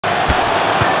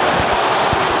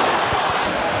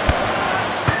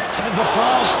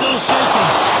still shaking.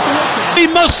 He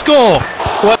must score.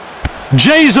 Well,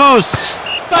 Jesus!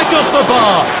 Back off the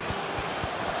bar.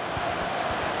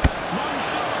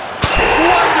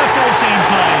 Wonderful team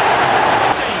play.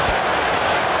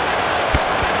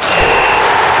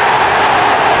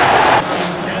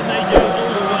 Can they go all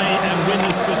the way and win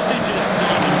this prestigious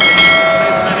diamond?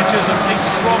 Both managers have picked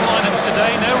strong lineups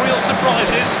today. No real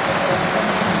surprises.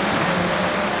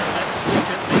 Let's look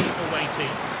at the away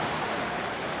team.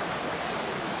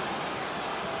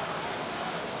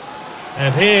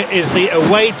 And here is the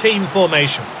away team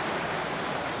formation.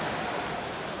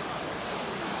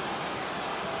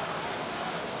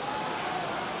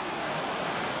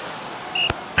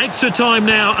 Extra time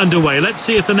now underway. Let's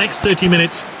see if the next 30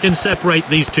 minutes can separate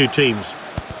these two teams.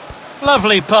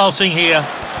 Lovely passing here.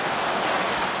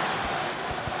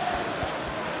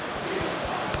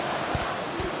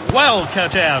 Well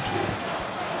cut out.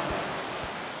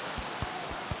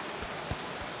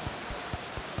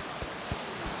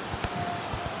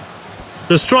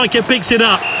 The striker picks it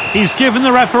up. He's given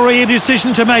the referee a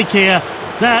decision to make here.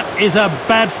 That is a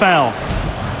bad foul.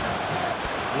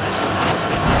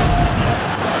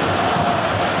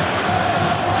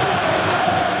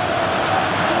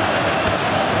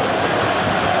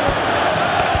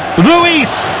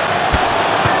 Luis!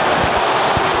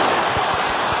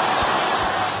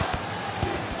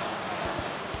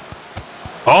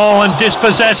 Oh, and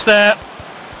dispossessed there.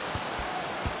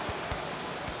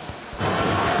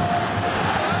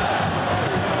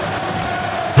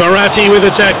 Verratti with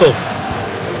a tackle.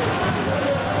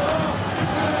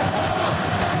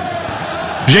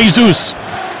 Jesus.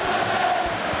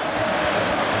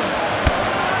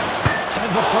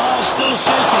 And the ball still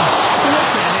shaking. What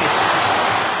a hit.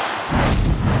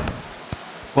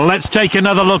 Well, let's take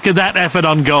another look at that effort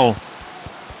on goal.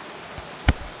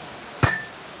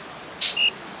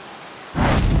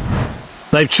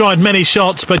 They've tried many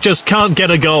shots, but just can't get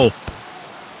a goal.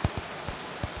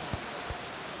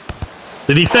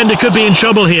 The defender could be in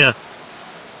trouble here.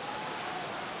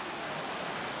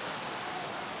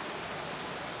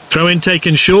 Throw in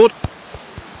taken short.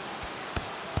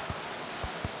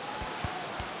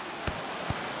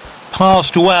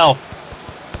 Passed well.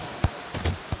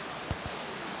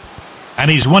 And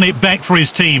he's won it back for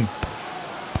his team.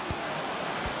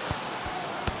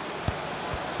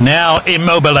 Now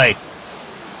Immobile.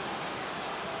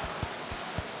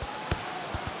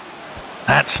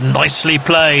 That's nicely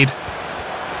played.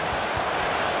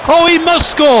 Oh, he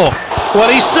must score! Well,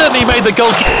 he certainly made the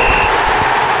goal. We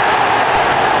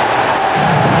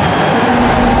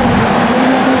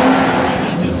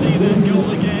need to see that goal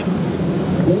again.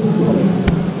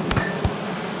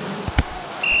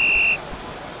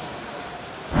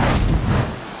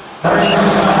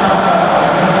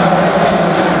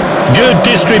 Good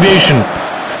distribution.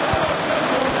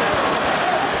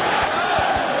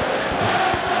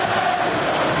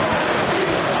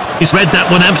 He's read that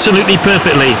one absolutely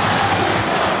perfectly.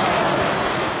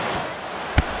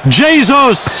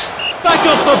 Jesus! Back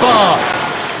off the bar.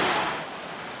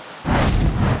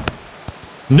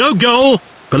 No goal,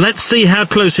 but let's see how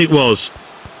close it was.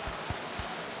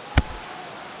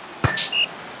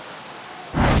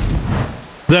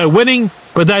 They're winning,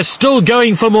 but they're still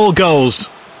going for more goals.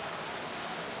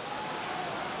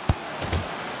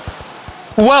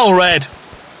 Well read.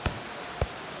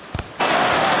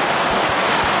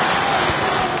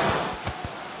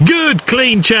 Good,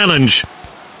 clean challenge.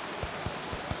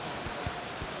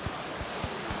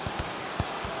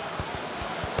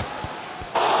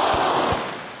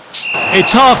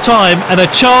 It's half-time and a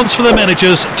chance for the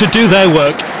managers to do their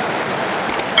work.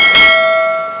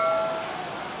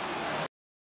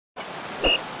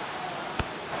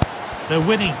 They're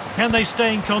winning. Can they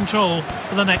stay in control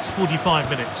for the next 45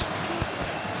 minutes?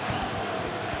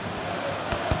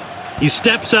 He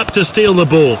steps up to steal the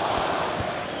ball.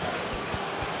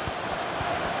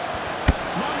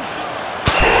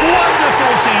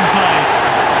 Wonderful team play.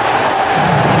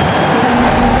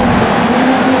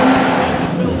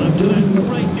 Build up to that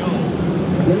great goal.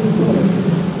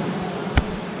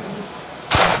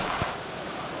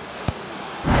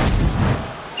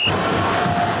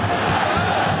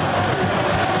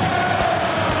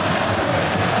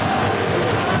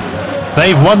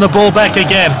 They've won the ball back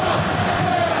again.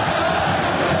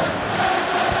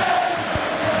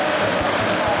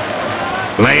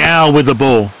 Leao with the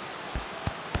ball.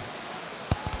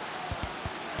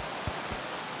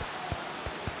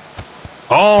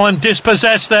 Oh, and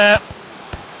dispossessed there.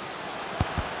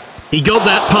 He got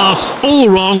that pass all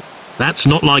wrong. That's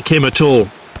not like him at all.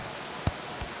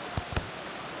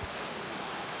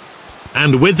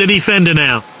 And with the defender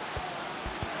now.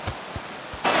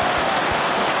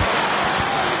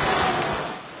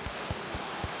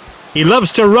 He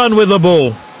loves to run with the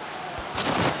ball. Oh,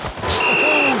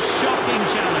 shocking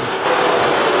challenge.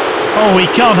 Oh, he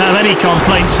can't have any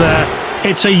complaints there.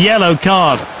 It's a yellow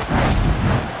card.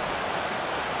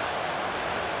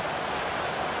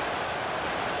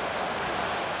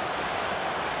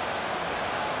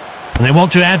 And they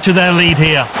want to add to their lead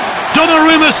here.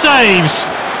 Donnarumma saves.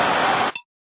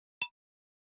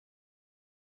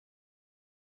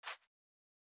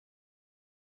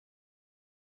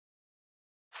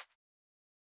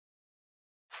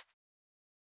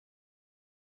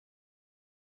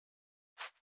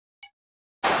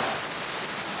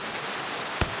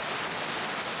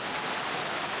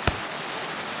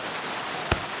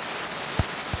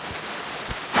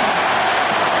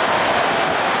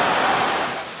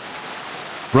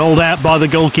 Rolled out by the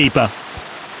goalkeeper.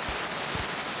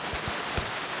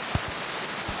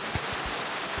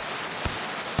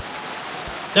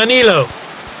 Danilo.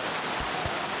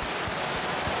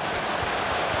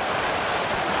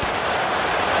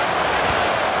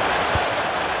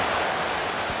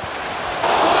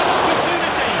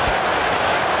 Opportunity.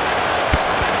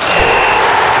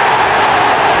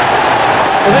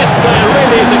 Well, this player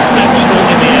really is exceptional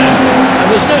in the air. And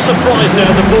there's no surprise there,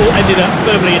 the ball ended up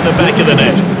firmly in the back of the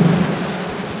net.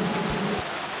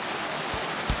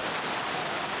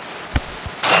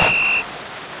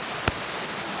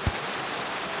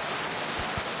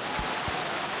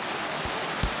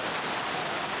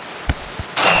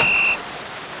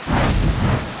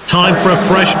 Time for a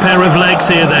fresh pair of legs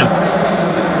here then.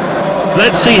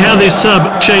 Let's see how this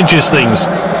sub changes things.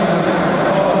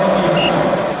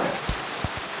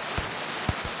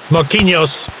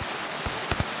 Marquinhos.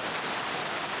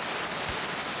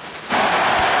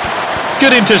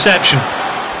 Good interception.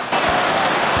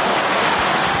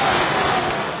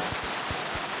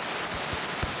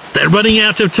 They're running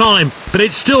out of time, but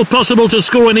it's still possible to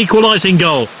score an equalising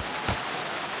goal.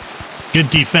 Good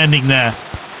defending there.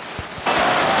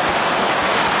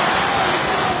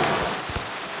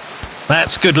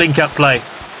 That's good link-up play.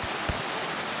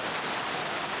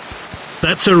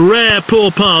 That's a rare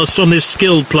poor pass from this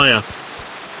skilled player.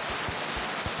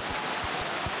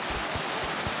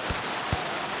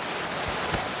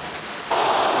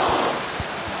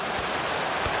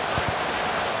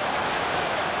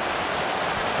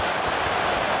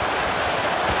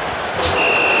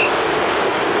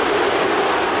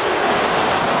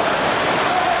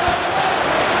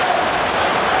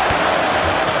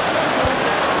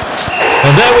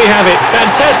 And there we have it.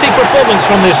 Fantastic performance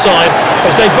from this side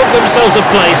as they book themselves a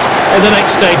place in the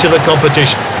next stage of the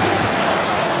competition.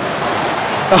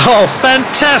 Oh,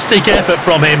 fantastic effort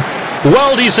from him.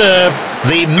 Well deserved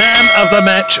the Man of the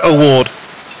Match award.